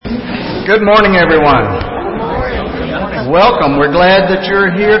Good morning, everyone. Welcome. We're glad that you're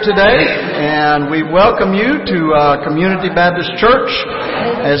here today, and we welcome you to Community Baptist Church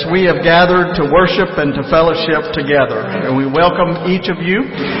as we have gathered to worship and to fellowship together. And we welcome each of you.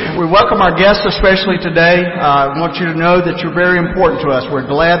 We welcome our guests especially today. I want you to know that you're very important to us. We're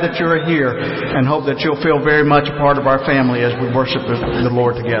glad that you're here and hope that you'll feel very much a part of our family as we worship the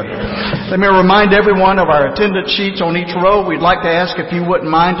Lord together. Let me remind everyone of our attendance sheets on each row. We'd like to ask if you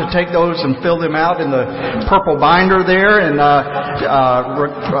wouldn't mind to take those and fill them out in the purple binder there and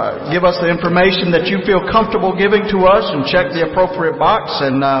give us the information that you feel comfortable giving to us and check the appropriate box.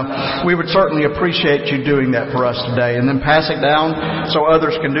 And we would certainly appreciate you doing that for us today. And then pass it down so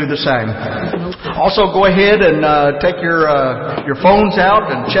others can do the same. Also, go ahead and take your phones out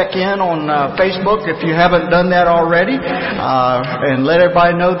and check in on Facebook if you haven't done that already. And let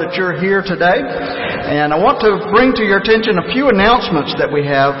everybody know that you're here today. And I want to bring to your attention a few announcements that we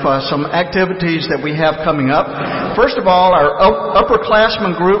have, some activities that we have coming up. First of all, our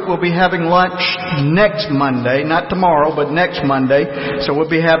upperclassmen group will be having lunch next Monday, not tomorrow, but next Monday. So we'll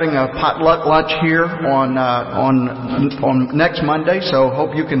be having a potluck lunch here on next Monday. So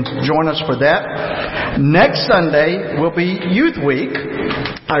hope you can join us for that. Next Sunday will be Youth Week.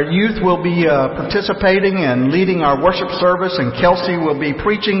 Our youth will be participating and leading our worship service, and Kelsey will be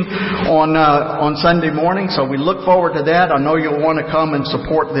preaching on Sunday morning. So we look forward to that. I know you'll want to come and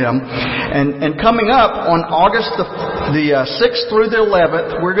support them. And coming up on August the 6th through the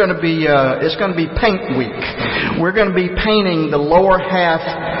 11th, we're going to be it's going to be Paint Week. We're going to be painting the lower half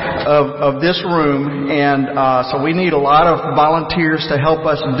of this room, and so we need a lot of volunteers to help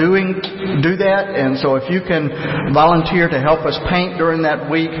us do that. And so if you can volunteer to help us paint during that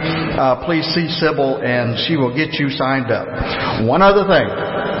week, please see Sybil and she will get you signed up. One other thing.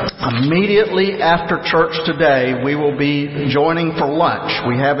 Immediately after church today, we will be joining for lunch.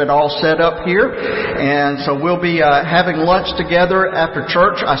 We have it all set up here, and so we'll be having lunch together after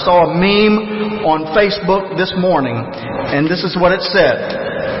church. I saw a meme on Facebook this morning, and this is what it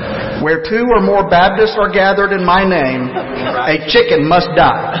said. Where two or more Baptists are gathered in my name, a chicken must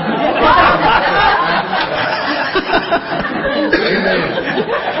die.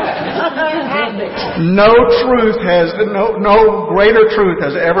 No greater truth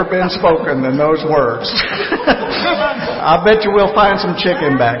has ever been spoken than those words. I bet you we'll find some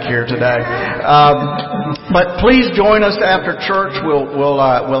chicken back here today. But please join us after church.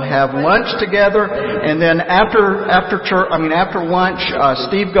 We'll have lunch together, and then after lunch,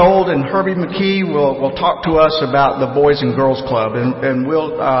 Steve Gold and Herbie McKee will talk to us about the Boys and Girls Club, and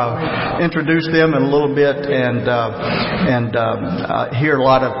we'll introduce them in a little bit and hear a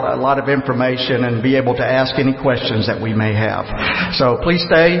lot of information and be able to ask any questions that we may have. So please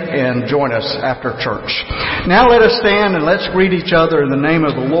stay and join us after church. Now let us stand and let's greet each other in the name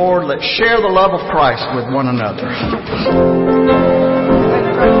of the Lord. Let's share the love of Christ with one another.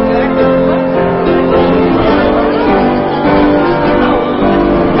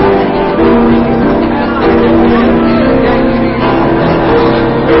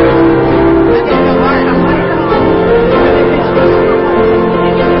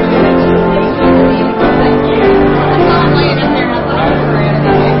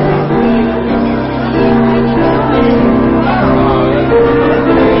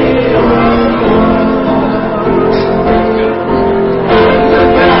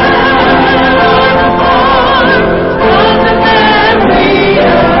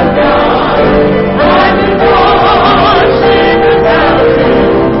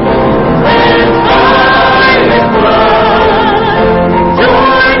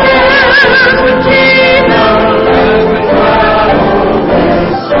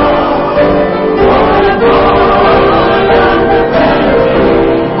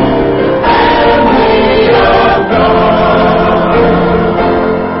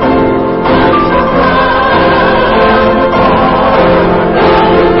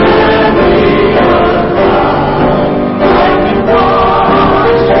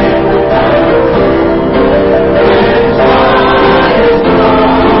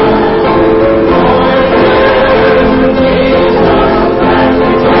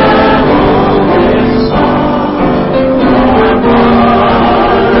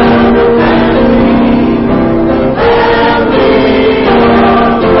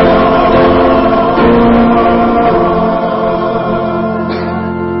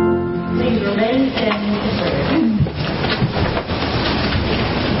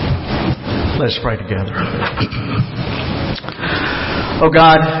 Let's pray together. Oh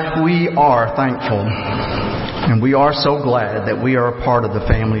God, we are thankful and we are so glad that we are a part of the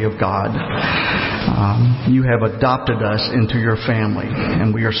family of God. You have adopted us into your family,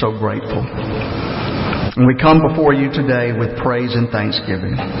 and we are so grateful. And we come before you today with praise and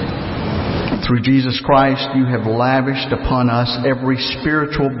thanksgiving. Through Jesus Christ, you have lavished upon us every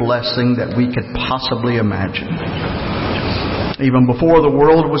spiritual blessing that we could possibly imagine. Even before the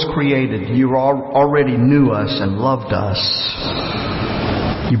world was created, you already knew us and loved us.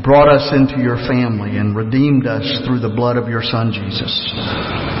 You brought us into your family and redeemed us through the blood of your Son, Jesus.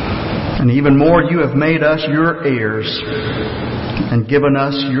 And even more, you have made us your heirs and given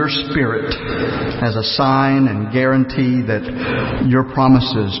us your Spirit as a sign and guarantee that your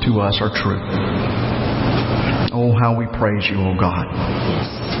promises to us are true. Oh, how we praise you, oh God.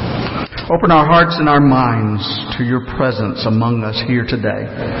 Open our hearts and our minds to your presence among us here today.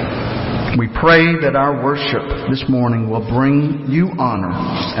 We pray that our worship this morning will bring you honor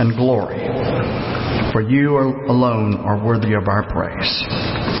and glory, for you alone are worthy of our praise.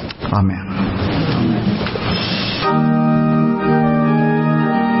 Amen.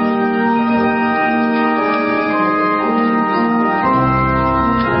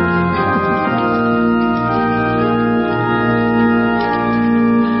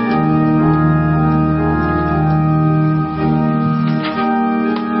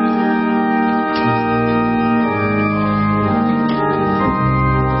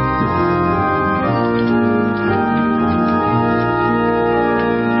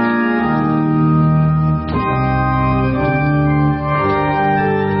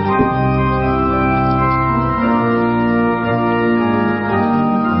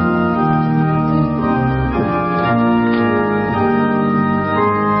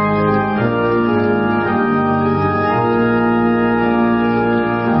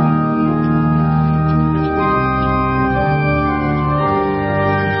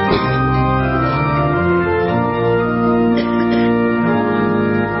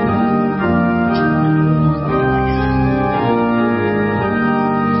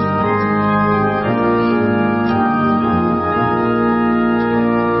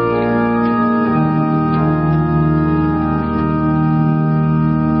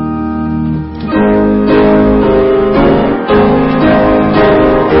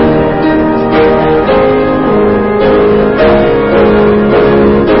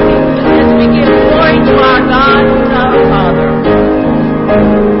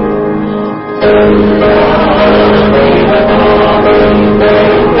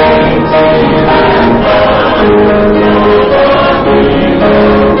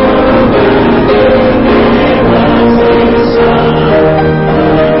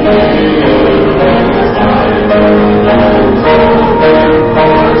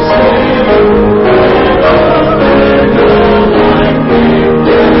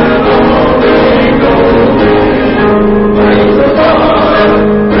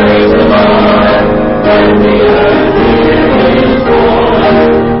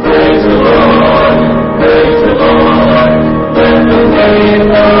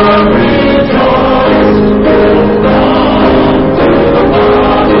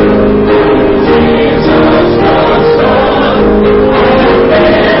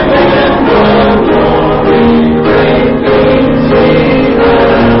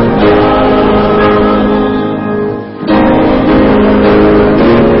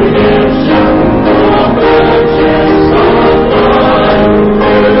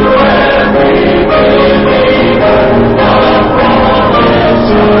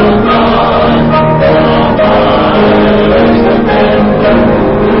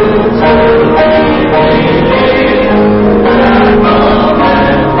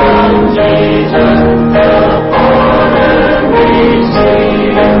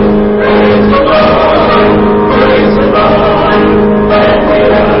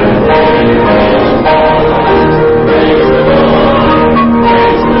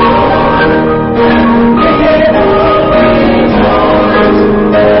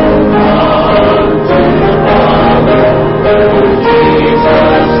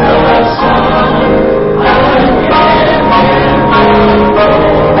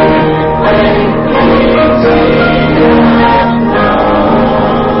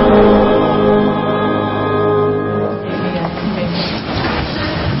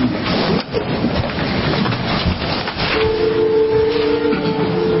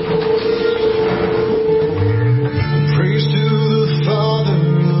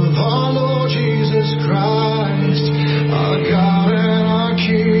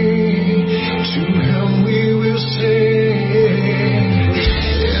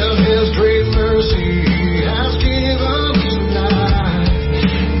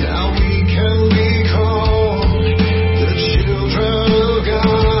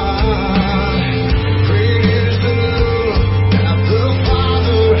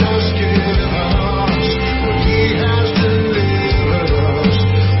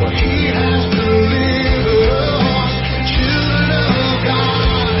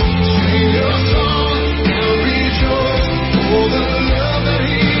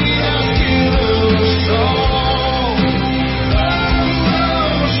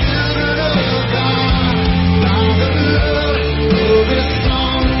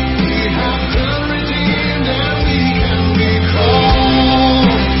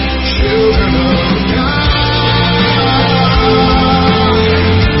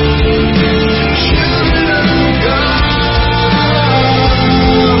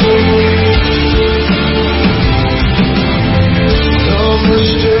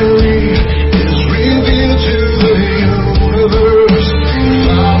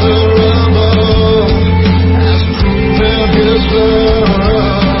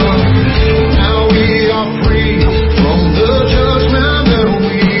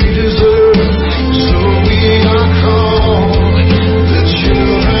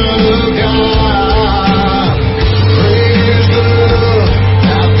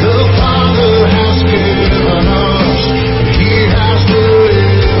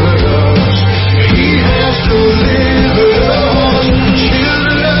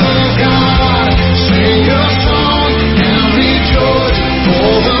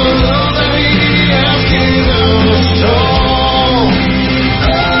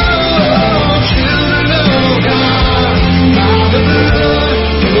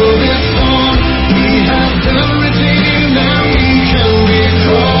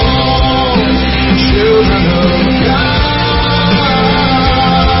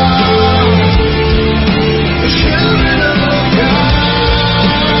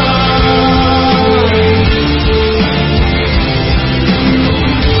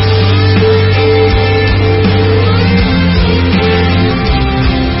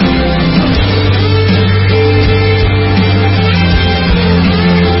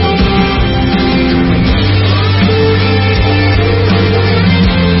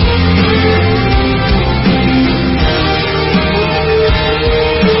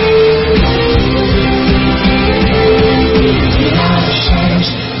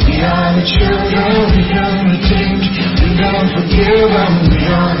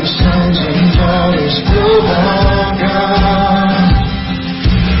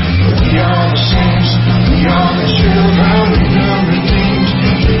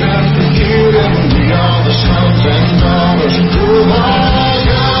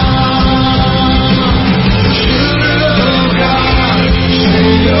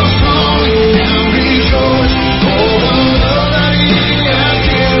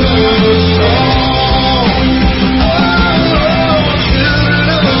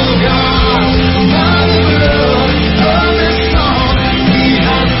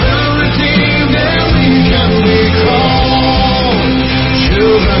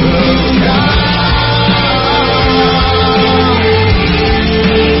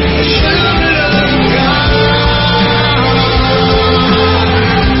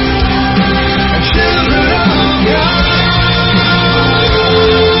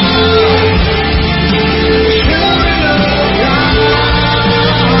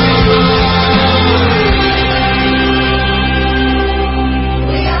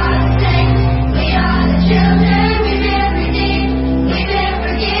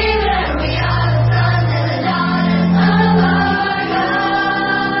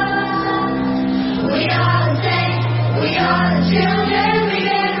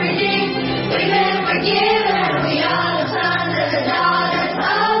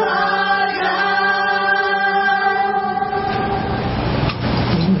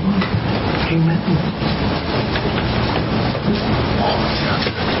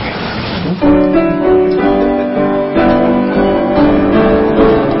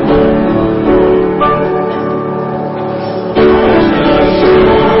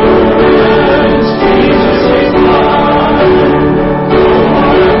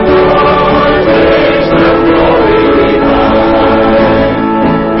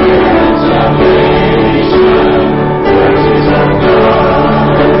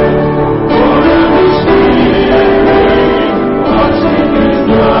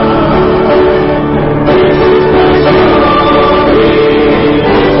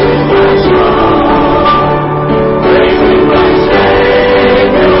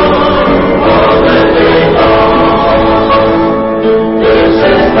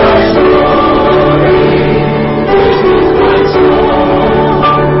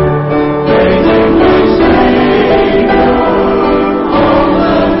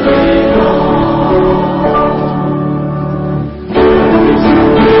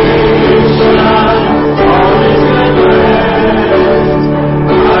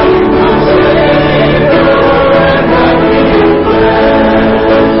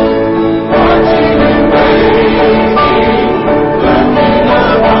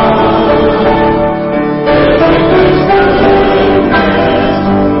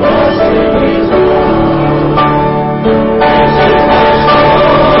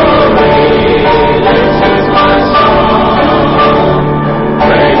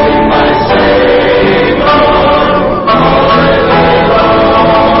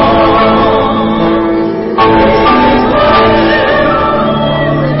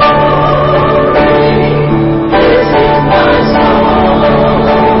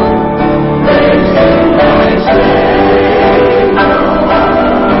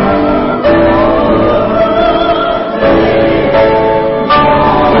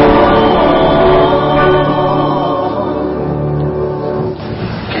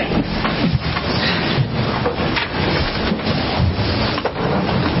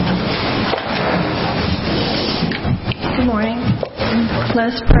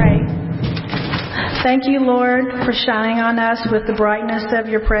 Let us pray. Thank you, Lord, for shining on us with the brightness of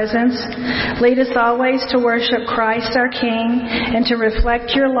your presence. Lead us always to worship Christ our King and to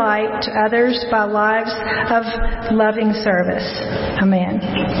reflect your light to others by lives of loving service. Amen.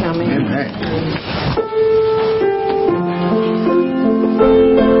 Amen. Amen.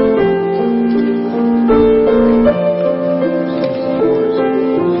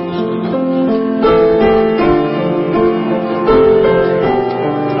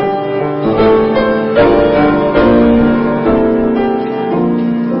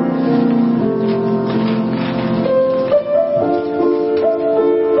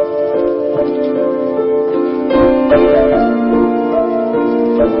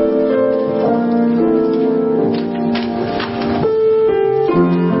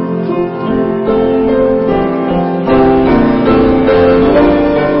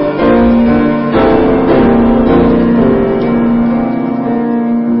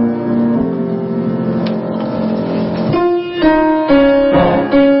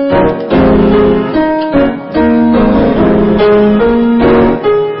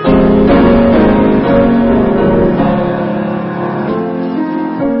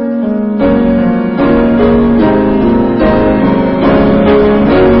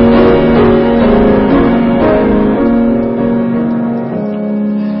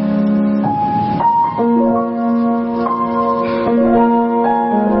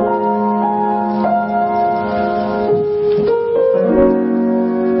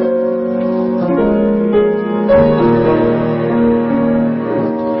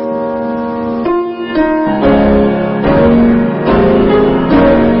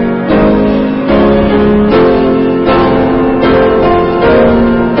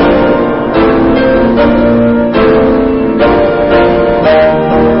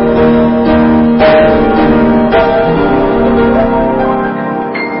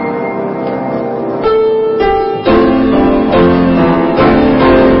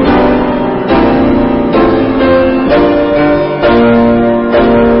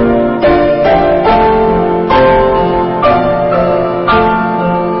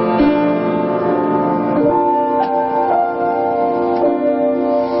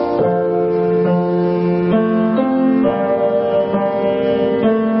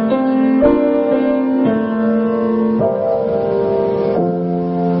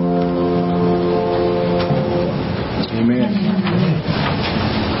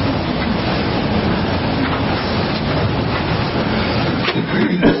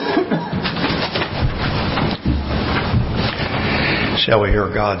 Shall we hear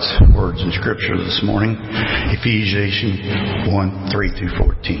God's words in Scripture this morning? Ephesians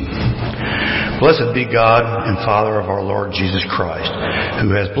 1:3-14. Blessed be God and Father of our Lord Jesus Christ,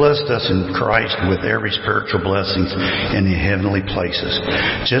 who has blessed us in Christ with every spiritual blessings in the heavenly places,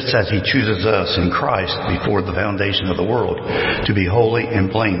 just as He chooses us in Christ before the foundation of the world to be holy and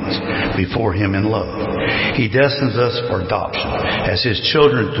blameless before Him in love. He destines us for adoption as His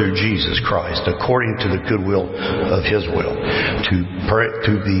children through Jesus Christ, according to the good will of His will, to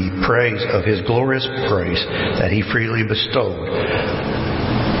the praise of His glorious grace that He freely bestowed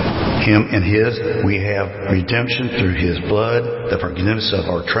Him and His, we have redemption through His blood, the forgiveness of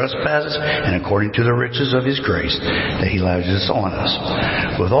our trespasses, and according to the riches of His grace that He lavishes on us.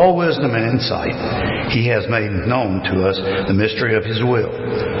 With all wisdom and insight, He has made known to us the mystery of His will,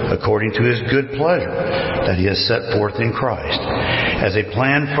 according to His good pleasure that He has set forth in Christ, as a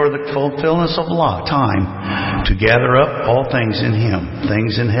plan for the fulfillment of time to gather up all things in Him,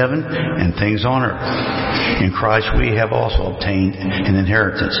 things in heaven and things on earth. In Christ we have also obtained an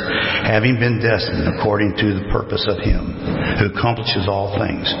inheritance, having been destined according to the purpose of Him who accomplishes all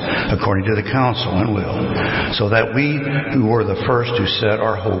things according to the counsel and will, so that we who were the first to set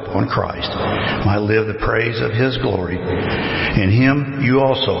our hope on Christ might live the praise of His glory. In Him you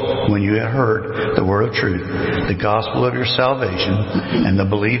also, when you had heard the word of truth, the gospel of your salvation, and the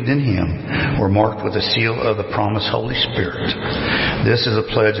believed in Him, were marked with the seal of the promised Holy Spirit. This is a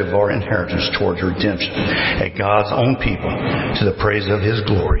pledge of our inheritance towards redemption at God's own people, to the praise of His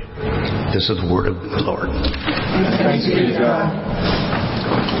glory. This is the word of the Lord. Thanks be to God.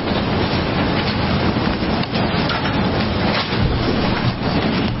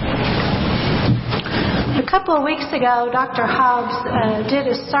 A couple of weeks ago, Dr. Hobbs did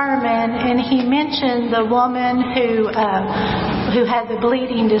a sermon, and he mentioned the woman who had the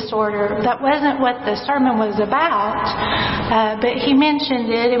bleeding disorder. That wasn't what the sermon was about, but he mentioned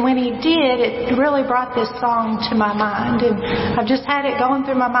it, and when he did, it really brought this song to my mind. And I've just had it going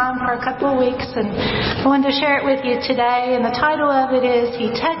through my mind for a couple of weeks, and I wanted to share it with you today. And the title of it is "He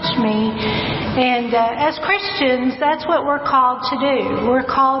Touched Me." And as Christians, that's what we're called to do. We're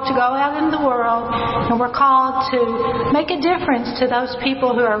called to go out in the world, and we're called to make a difference to those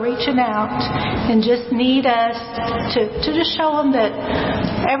people who are reaching out and just need us to just show them that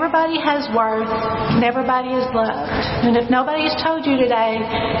everybody has worth and everybody is loved. And if nobody's told you today,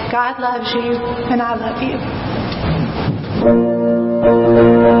 God loves you and I love you.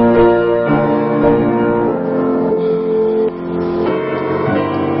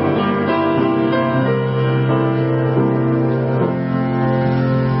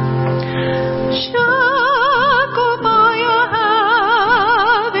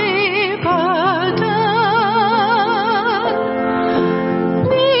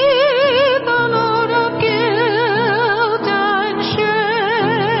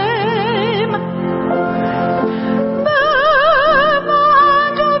 Bye.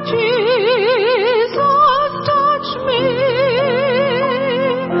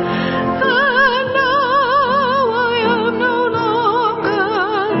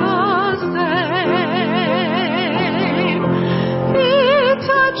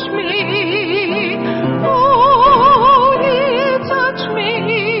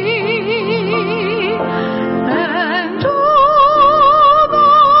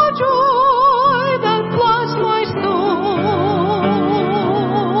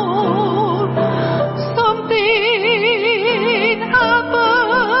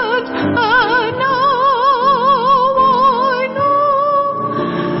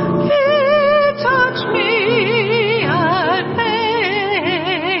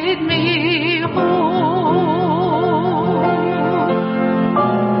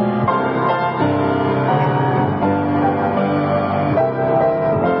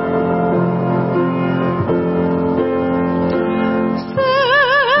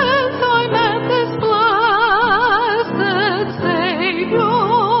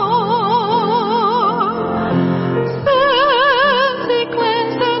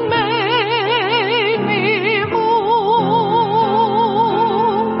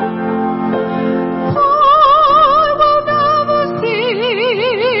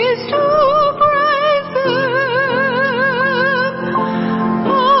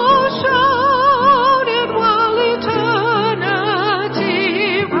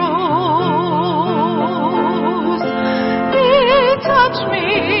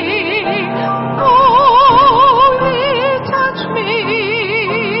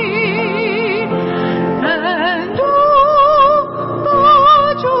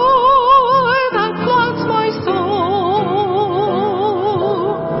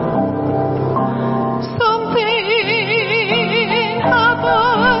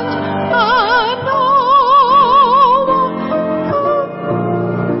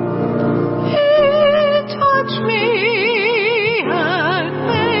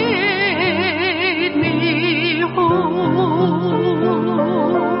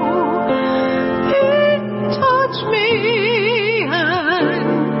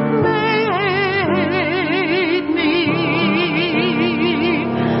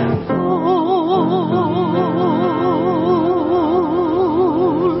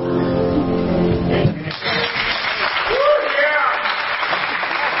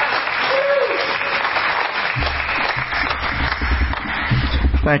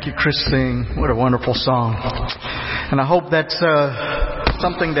 Thank you, Christine. What a wonderful song. And I hope that's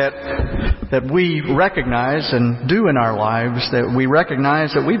something that we recognize and do in our lives, that we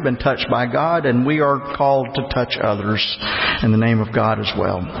recognize that we've been touched by God and we are called to touch others in the name of God as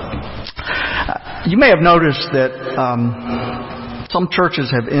well. You may have noticed that some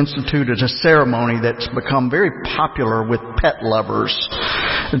churches have instituted a ceremony that's become very popular with pet lovers.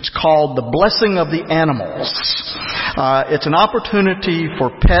 It's called the Blessing of the Animals. It's an opportunity for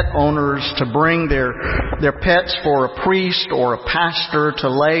pet owners to bring their pets for a priest or a pastor to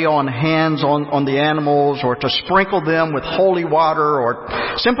lay on hands on the animals, or to sprinkle them with holy water, or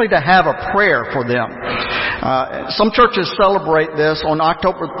simply to have a prayer for them. Some churches celebrate this on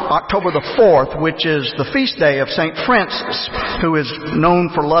October the 4th, which is the feast day of St. Francis, who is known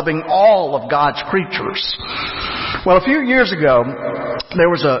for loving all of God's creatures. Well, a few years ago, there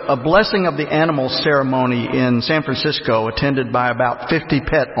was a Blessing of the Animals ceremony in San Francisco, attended by about 50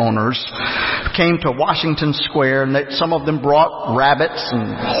 pet owners. Came to Washington Square, and some of them brought rabbits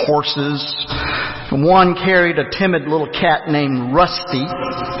and horses. One carried a timid little cat named Rusty,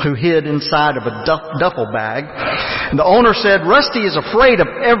 who hid inside of a duffel bag. And the owner said, "Rusty is afraid of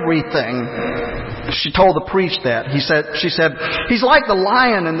everything." She told the priest that. She said, "He's like the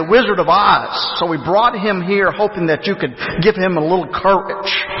lion in the Wizard of Oz. So we brought him here hoping that you could give him a little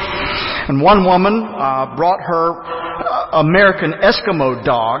courage." And one woman brought her American Eskimo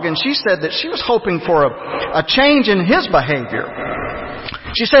dog, and she said that she was hoping for a change in his behavior.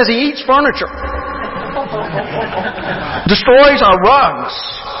 She says he eats furniture, destroys our rugs,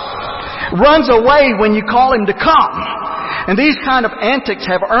 runs away when you call him to come. And these kind of antics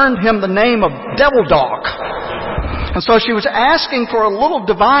have earned him the name of Devil Dog. And so she was asking for a little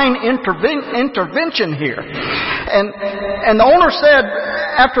divine intervention here. And the owner said,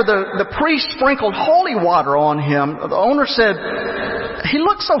 after the priest sprinkled holy water on him, the owner said, "He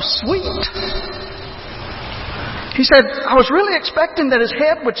looks so sweet." He said, "I was really expecting that his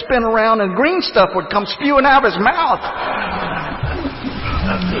head would spin around and green stuff would come spewing out of his mouth."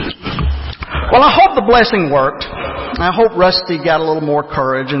 Well, I hope the blessing worked. I hope Rusty got a little more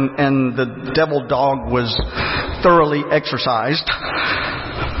courage and the devil dog was thoroughly exercised.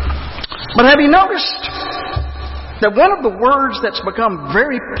 But have you noticed that one of the words that's become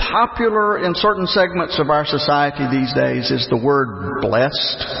very popular in certain segments of our society these days is the word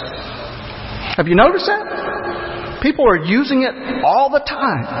blessed? Have you noticed that? People are using it all the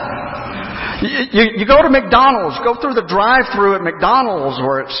time. You go to McDonald's, go through the drive-thru at McDonald's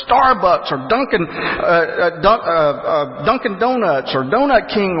or at Starbucks or Dunkin' Donuts or Donut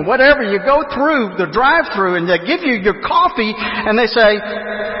King, whatever. You go through the drive-thru and they give you your coffee and they say,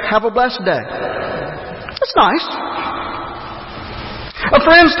 "Have a blessed day." That's nice. A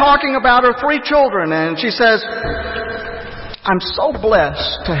friend's talking about her 3 children and she says, "I'm so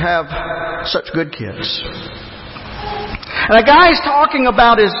blessed to have such good kids." And a guy's talking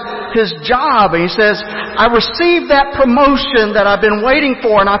about his job, and he says, "I received that promotion that I've been waiting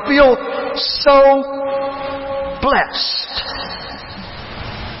for, and I feel so blessed."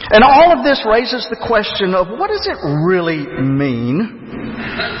 And all of this raises the question of, what does it really mean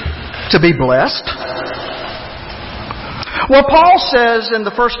to be blessed? Well, Paul says in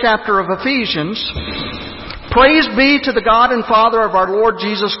the first chapter of Ephesians, "Praise be to the God and Father of our Lord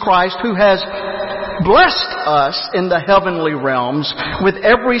Jesus Christ, who has blessed us in the heavenly realms with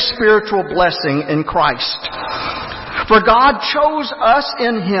every spiritual blessing in Christ. For God chose us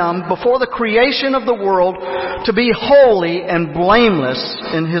in Him before the creation of the world to be holy and blameless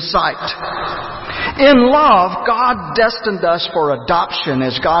in His sight. In love, God destined us for adoption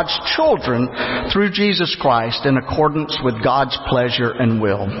as God's children through Jesus Christ in accordance with God's pleasure and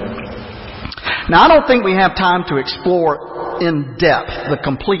will." Now, I don't think we have time to explore in depth the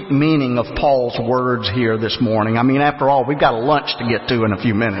complete meaning of Paul's words here this morning. I mean, after all, we've got a lunch to get to in a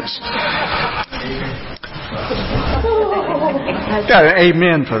few minutes. Got an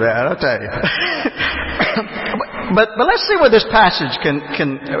amen for that, I'll tell you. But let's see where this passage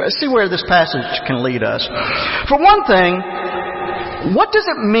can lead us. For one thing, what does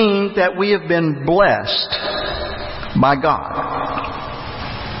it mean that we have been blessed by God?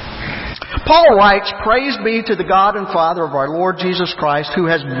 Paul writes, "Praise be to the God and Father of our Lord Jesus Christ, who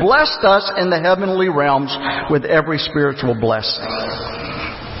has blessed us in the heavenly realms with every spiritual blessing."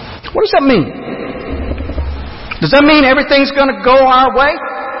 What does that mean? Does that mean everything's going to go our way?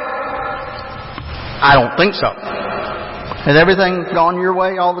 I don't think so. Has everything gone your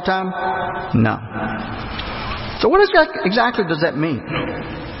way all the time? No. So what exactly does that mean?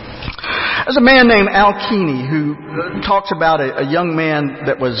 There's a man named Al Keeney who talks about a young man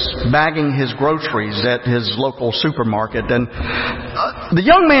that was bagging his groceries at his local supermarket. And the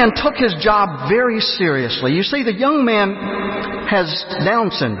young man took his job very seriously. You see, the young man has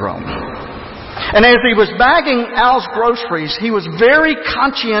Down syndrome. And as he was bagging Al's groceries, he was very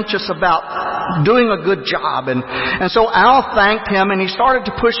conscientious about doing a good job. And so Al thanked him and he started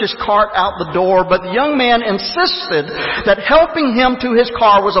to push his cart out the door. But the young man insisted that helping him to his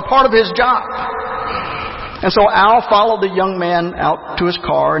car was a part of his job. And so Al followed the young man out to his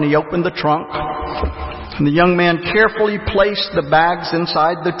car and he opened the trunk. And the young man carefully placed the bags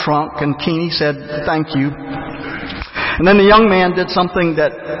inside the trunk and Keeney said, "Thank you." And then the young man did something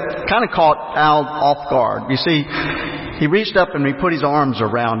that kind of caught Al off guard. You see, he reached up and he put his arms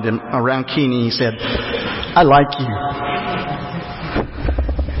around Keeney. He said, "I like you."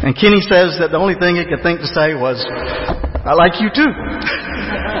 And Keeney says that the only thing he could think to say was, "I like you too."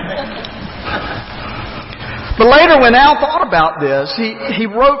 But later when Al thought about this, he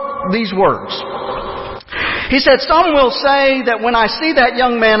wrote these words. He said, "Some will say that when I see that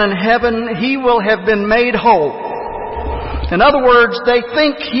young man in heaven, he will have been made whole. In other words, they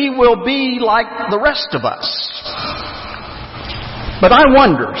think he will be like the rest of us. But I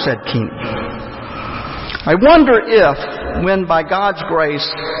wonder," said Keeney, "I wonder if, when by God's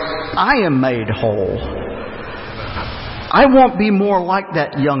grace I am made whole, I won't be more like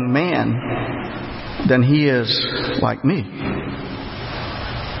that young man than he is like me."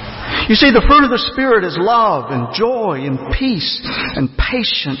 You see, the fruit of the Spirit is love and joy and peace and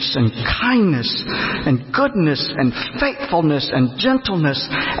patience and kindness and goodness and faithfulness and gentleness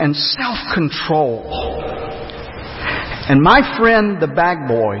and self-control. And my friend, the bag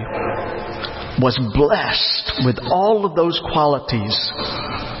boy, was blessed with all of those qualities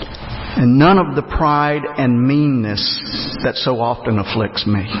and none of the pride and meanness that so often afflicts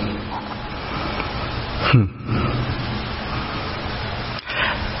me.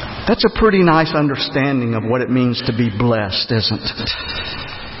 That's a pretty nice understanding of what it means to be blessed, isn't it?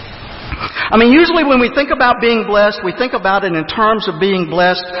 I mean, usually when we think about being blessed, we think about it in terms of being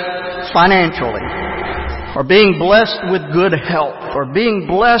blessed financially, or being blessed with good health, or being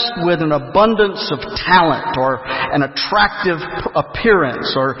blessed with an abundance of talent, or an attractive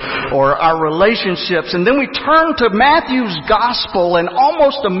appearance, or our relationships. And then we turn to Matthew's gospel and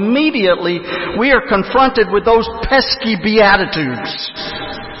almost immediately we are confronted with those pesky Beatitudes.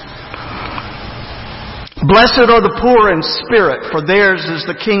 "Blessed are the poor in spirit, for theirs is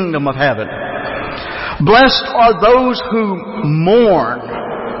the kingdom of heaven. Blessed are those who mourn,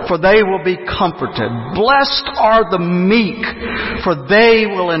 for they will be comforted. Blessed are the meek, for they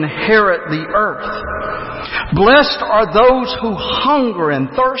will inherit the earth. Blessed are those who hunger and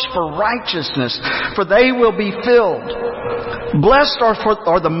thirst for righteousness, for they will be filled. Blessed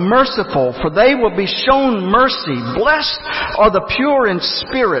are the merciful, for they will be shown mercy. Blessed are the pure in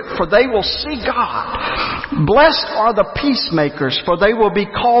spirit, for they will see God. Blessed are the peacemakers, for they will be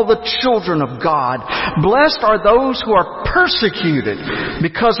called the children of God. Blessed are those who are persecuted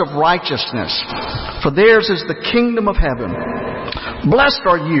because of righteousness, for theirs is the kingdom of heaven. Blessed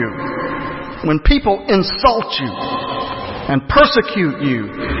are you when people insult you and persecute you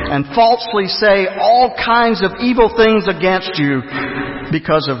and falsely say all kinds of evil things against you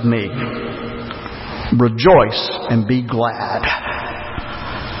because of me. Rejoice and be glad."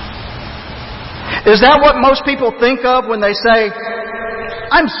 Is that what most people think of when they say,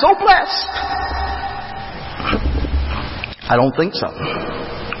 "I'm so blessed"? I don't think so.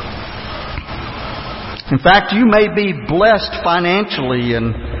 In fact, you may be blessed financially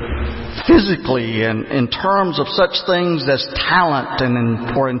and physically and in terms of such things as talent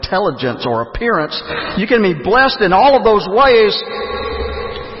or intelligence or appearance. You can be blessed in all of those ways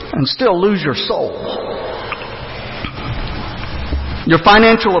and still lose your soul. Your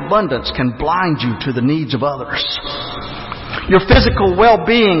financial abundance can blind you to the needs of others. Your physical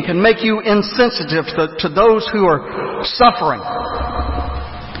well-being can make you insensitive to those who are suffering.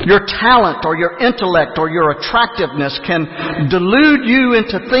 Your talent or your intellect or your attractiveness can delude you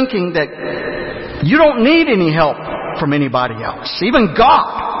into thinking that you don't need any help from anybody else, even God.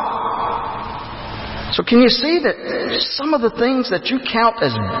 So can you see that some of the things that you count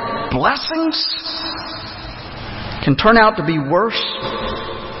as blessings can turn out to be worse,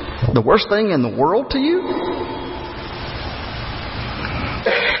 the worst thing in the world to you?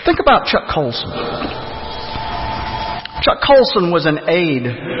 Think about Chuck Colson. Chuck Colson was an aide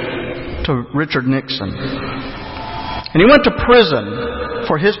to Richard Nixon. And he went to prison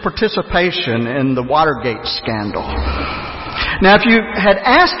for his participation in the Watergate scandal. Now, if you had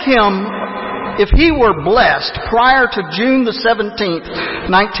asked him if he were blessed prior to June the 17th,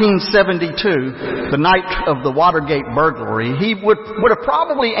 1972, the night of the Watergate burglary, he would have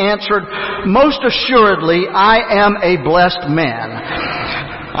probably answered, most assuredly, I am a blessed man.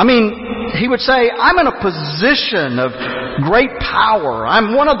 I mean, he would say, I'm in a position of great power.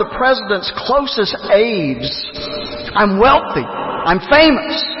 I'm one of the president's closest aides. I'm wealthy. I'm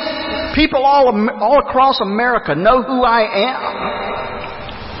famous. People all across America know who I am.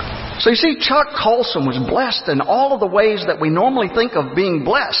 So you see, Chuck Colson was blessed in all of the ways that we normally think of being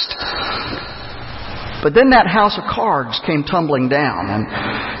blessed. But then that house of cards came tumbling down,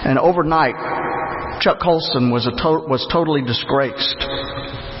 and overnight, Chuck Colson was totally disgraced.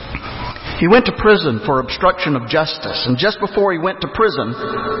 He went to prison for obstruction of justice, and just before he went to prison,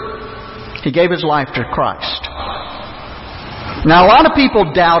 he gave his life to Christ. Now, a lot of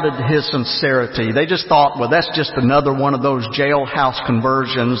people doubted his sincerity. They just thought, well, that's just another one of those jailhouse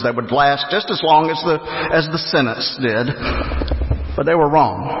conversions that would last just as long as the sentence did. But they were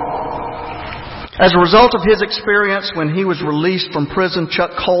wrong. As a result of his experience, when he was released from prison,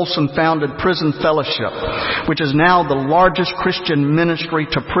 Chuck Colson founded Prison Fellowship, which is now the largest Christian ministry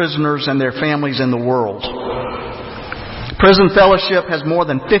to prisoners and their families in the world. Prison Fellowship has more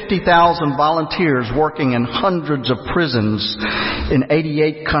than 50,000 volunteers working in hundreds of prisons in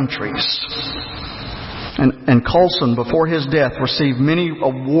 88 countries. And Colson, before his death, received many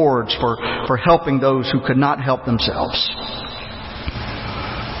awards for helping those who could not help themselves.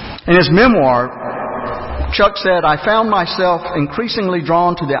 In his memoir, Chuck said, I found myself increasingly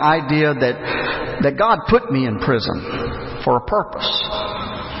drawn to the idea that God put me in prison for a purpose,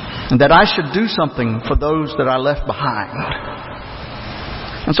 and that I should do something for those that I left behind.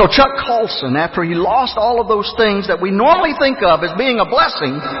 And so Chuck Colson, after he lost all of those things that we normally think of as being a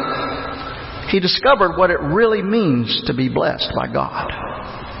blessing, he discovered what it really means to be blessed by God.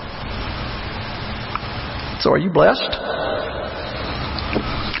 So are you blessed?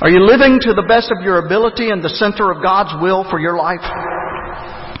 Are you living to the best of your ability in the center of God's will for your life?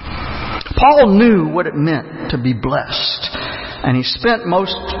 Paul knew what it meant to be blessed, and he spent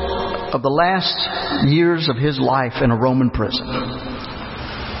most of the last years of his life in a Roman prison.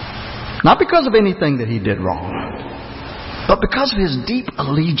 Not because of anything that he did wrong, but because of his deep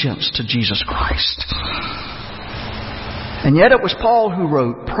allegiance to Jesus Christ. And yet it was Paul who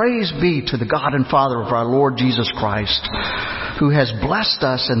wrote, Praise be to the God and Father of our Lord Jesus Christ, who has blessed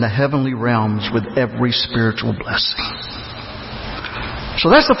us in the heavenly realms with every spiritual blessing. So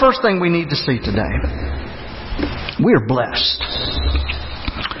that's the first thing we need to see today. We are blessed.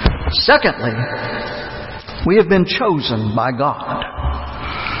 Secondly, we have been chosen by God.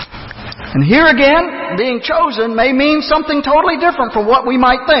 And here again, being chosen may mean something totally different from what we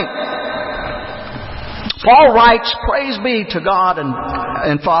might think. Paul writes, Praise be to God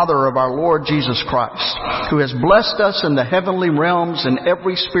and Father of our Lord Jesus Christ, who has blessed us in the heavenly realms in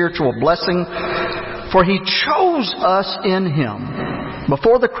every spiritual blessing, for He chose us in Him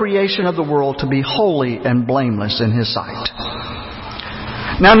before the creation of the world to be holy and blameless in His sight.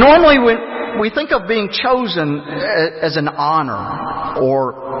 Now, normally when we think of being chosen as an honor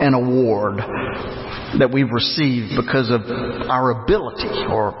or an award that we've received because of our ability,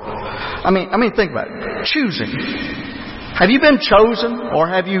 or I mean, think about it. Choosing. Have you been chosen, or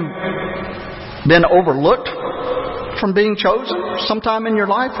have you been overlooked from being chosen sometime in your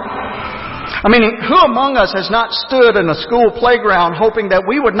life? I mean, who among us has not stood in a school playground hoping that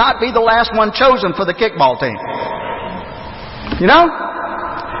we would not be the last one chosen for the kickball team? You know?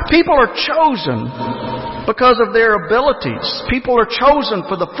 People are chosen because of their abilities. People are chosen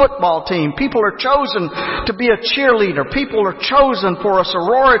for the football team. People are chosen to be a cheerleader. People are chosen for a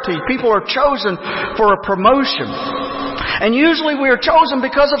sorority. People are chosen for a promotion. And usually we are chosen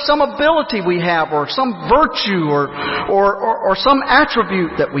because of some ability we have, or some virtue, or some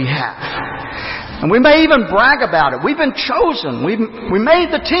attribute that we have. And we may even brag about it. We've been chosen. We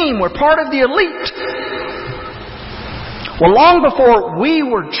made the team. We're part of the elite. Well, long before we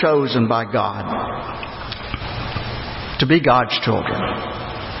were chosen by God to be God's children,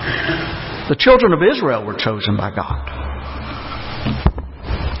 the children of Israel were chosen by God.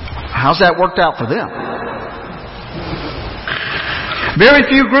 How's that worked out for them? Very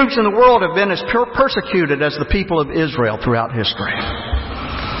few groups in the world have been as persecuted as the people of Israel throughout history.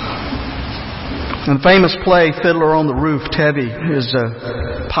 In the famous play, Fiddler on the Roof, Tevye is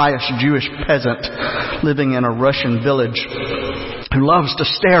a pious Jewish peasant living in a Russian village who loves to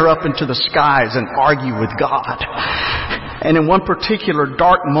stare up into the skies and argue with God. And in one particular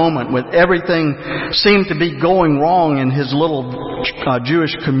dark moment, when everything seemed to be going wrong in his little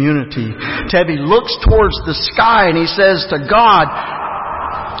Jewish community, Tevye looks towards the sky and he says to God,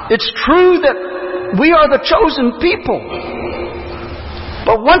 "It's true that we are the chosen people.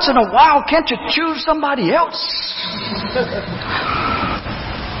 But once in a while, can't you choose somebody else?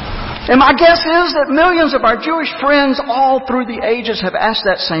 And my guess is that millions of our Jewish friends all through the ages have asked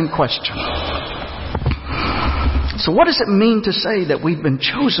that same question. So what does it mean to say that we've been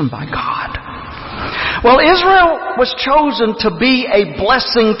chosen by God? Well, Israel was chosen to be a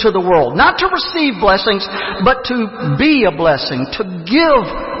blessing to the world. Not to receive blessings, but to be a blessing, to give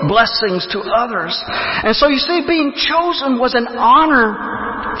blessings to others. And so you see, being chosen was an honor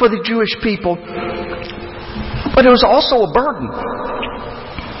for the Jewish people, but it was also a burden.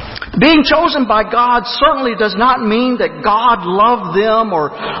 Being chosen by God certainly does not mean that God loved them or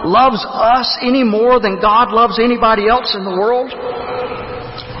loves us any more than God loves anybody else in the world.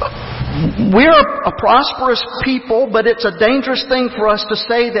 We're a prosperous people, but it's a dangerous thing for us to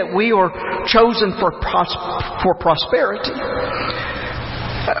say that we are chosen for prosperity.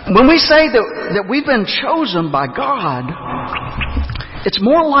 When we say that we've been chosen by God, it's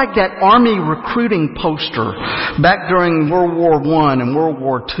more like that army recruiting poster back during World War I and World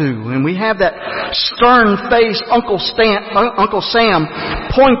War II. And we have that stern-faced Uncle Sam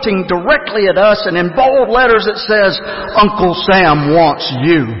pointing directly at us, and in bold letters it says, "Uncle Sam wants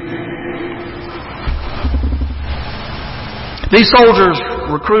you." These soldiers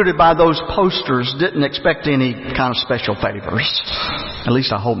recruited by those posters didn't expect any kind of special favors. At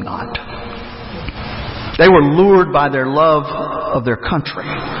least I hope not. They were lured by their love of their country.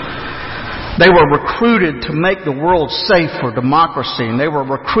 They were recruited to make the world safe for democracy, and they were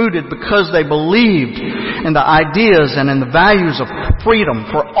recruited because they believed in the ideas and in the values of freedom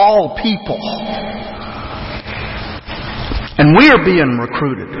for all people. And we are being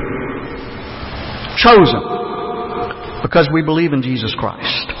recruited, chosen, because we believe in Jesus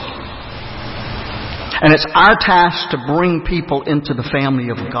Christ. And it's our task to bring people into the family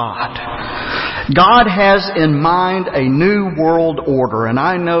of God. God has in mind a new world order, and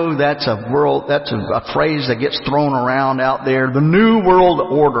I know that's a phrase that gets thrown around out there, the new world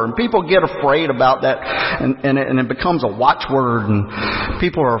order, and people get afraid about that, and it becomes a watchword, and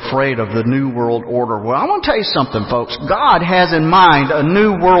people are afraid of the new world order. Well, I want to tell you something, folks. God has in mind a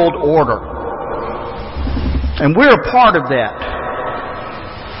new world order, and we're a part of that.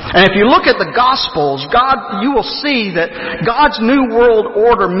 And if you look at the Gospels, you will see that God's new world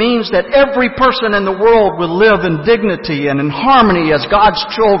order means that every person in the world will live in dignity and in harmony as God's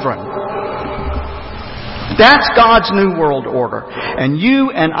children. That's God's new world order. And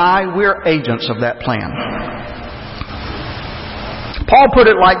you and I, we're agents of that plan. Paul put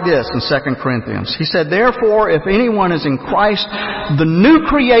it like this in 2 Corinthians. He said, "Therefore, if anyone is in Christ, the new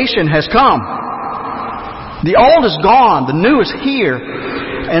creation has come. The old is gone, the new is here.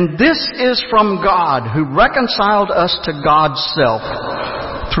 And this is from God, who reconciled us to God's self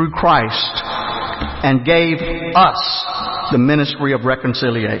through Christ and gave us the ministry of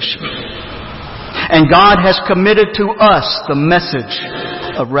reconciliation. And God has committed to us the message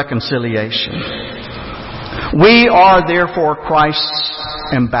of reconciliation. We are therefore Christ's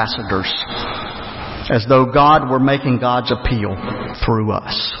ambassadors, as though God were making God's appeal through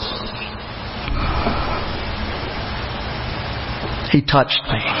us." He touched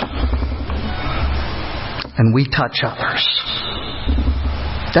me. And we touch others.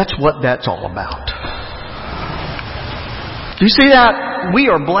 That's what that's all about. Do you see that? We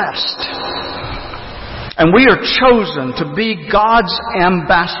are blessed. And we are chosen to be God's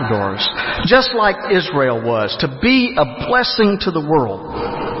ambassadors, just like Israel was, to be a blessing to the world.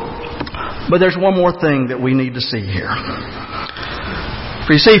 But there's one more thing that we need to see here.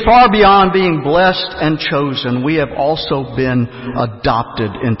 For you see, far beyond being blessed and chosen, we have also been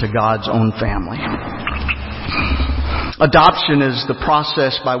adopted into God's own family. Adoption is the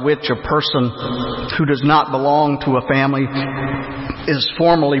process by which a person who does not belong to a family is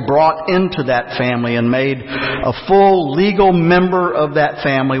formally brought into that family and made a full legal member of that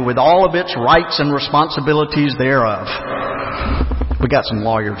family with all of its rights and responsibilities thereof. We got some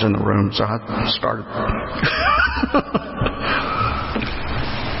lawyers in the room, so I started.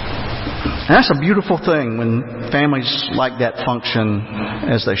 And that's a beautiful thing when families like that function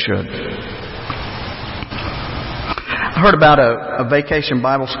as they should. I heard about a vacation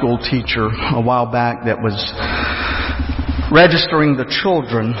Bible school teacher a while back that was registering the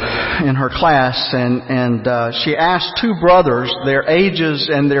children in her class, and she asked two brothers their ages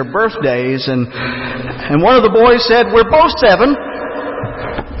and their birthdays, and one of the boys said, "We're both 7.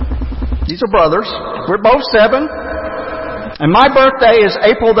 These are brothers. "We're both 7. And my birthday is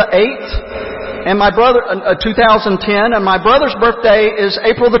April the 8th, and my brother 2010, and my brother's birthday is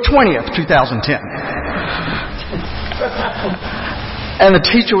April the 20th, 2010. And the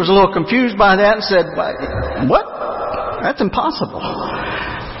teacher was a little confused by that and said, "What? That's impossible."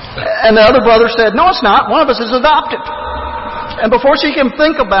 And the other brother said, "No, it's not. One of us is adopted." And before she can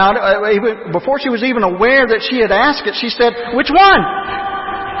think about it, before she was even aware that she had asked it, she said, "Which one?"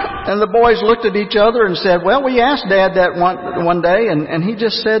 And the boys looked at each other and said, "Well, we asked Dad that one day, and he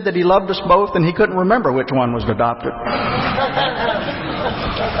just said that he loved us both, and he couldn't remember which one was adopted."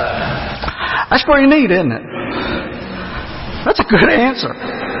 That's pretty neat, isn't it? That's a good answer.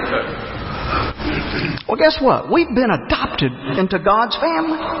 Well, guess what? We've been adopted into God's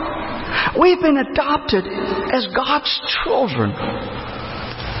family. We've been adopted as God's children.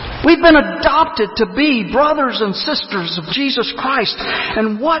 We've been adopted to be brothers and sisters of Jesus Christ.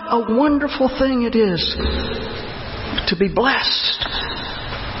 And what a wonderful thing it is to be blessed,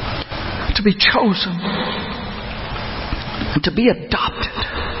 to be chosen, and to be adopted.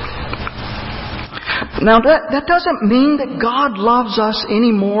 Now that doesn't mean that God loves us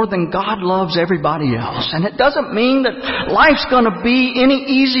any more than God loves everybody else. And it doesn't mean that life's going to be any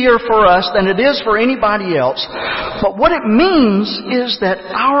easier for us than it is for anybody else. But what it means is that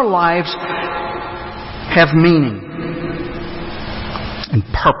our lives have meaning and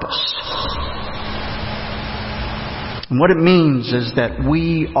purpose. And what it means is that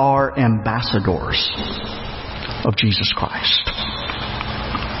we are ambassadors of Jesus Christ.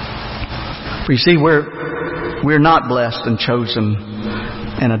 You see, we're not blessed and chosen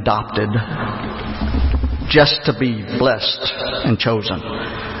and adopted just to be blessed and chosen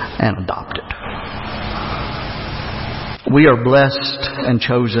and adopted. We are blessed and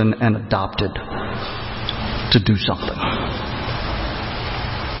chosen and adopted to do something.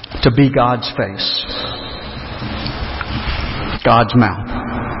 To be God's face, God's mouth,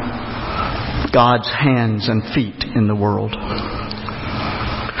 God's hands and feet in the world.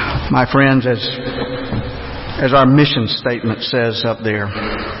 My friends, as our mission statement says up there,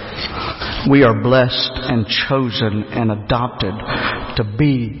 we are blessed and chosen and adopted to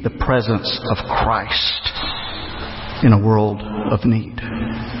be the presence of Christ in a world of need.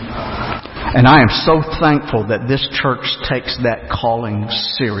 And I am so thankful that this church takes that calling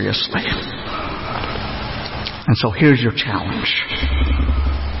seriously. And so here's your challenge.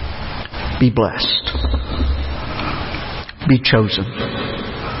 Be blessed. Be chosen.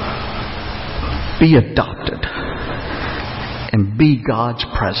 Be adopted. And be God's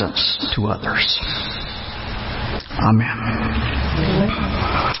presence to others. Amen.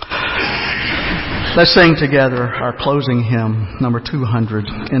 Let's sing together our closing hymn, number 200,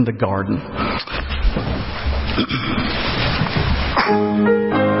 In the Garden.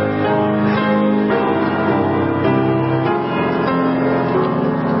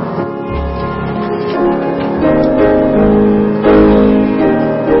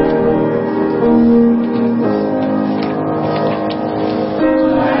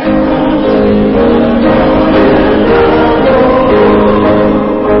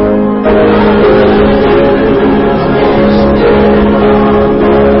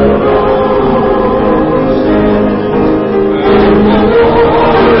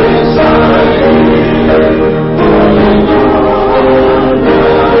 Son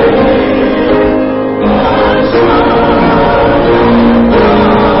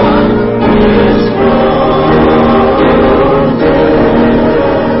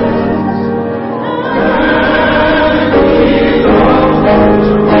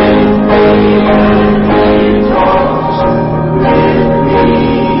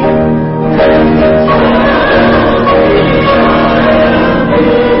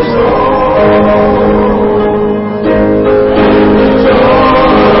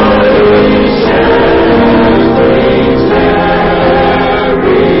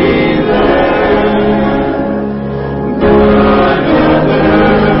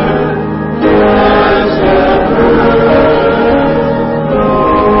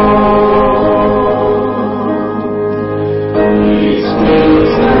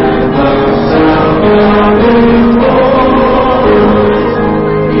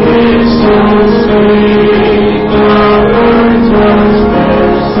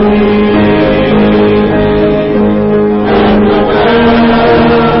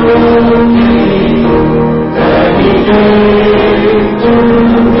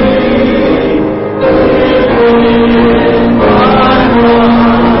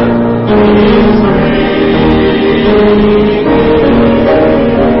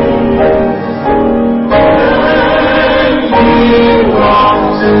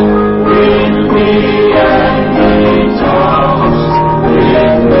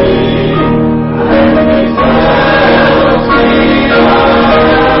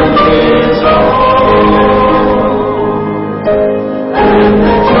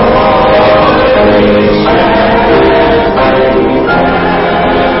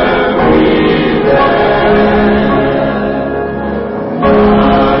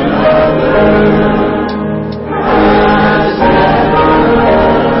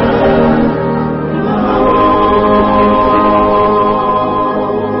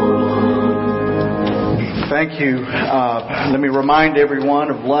remind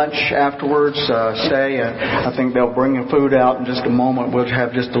everyone of lunch afterwards. Stay. I think they'll bring the food out in just a moment. We'll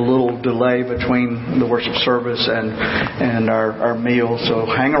have just a little delay between the worship service and our meal. So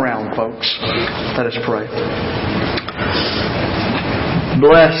hang around, folks. Let us pray.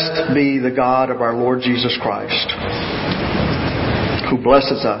 Blessed be the God of our Lord Jesus Christ, who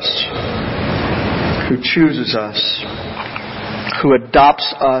blesses us, who chooses us, who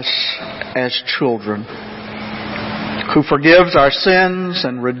adopts us as children, who forgives our sins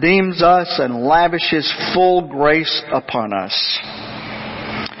and redeems us and lavishes full grace upon us.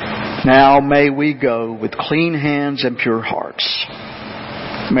 Now may we go with clean hands and pure hearts.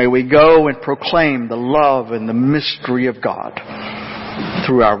 May we go and proclaim the love and the mystery of God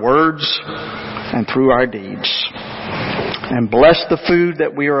through our words and through our deeds. And bless the food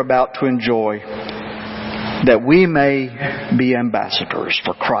that we are about to enjoy, that we may be ambassadors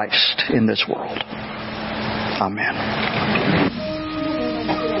for Christ in this world. Amen.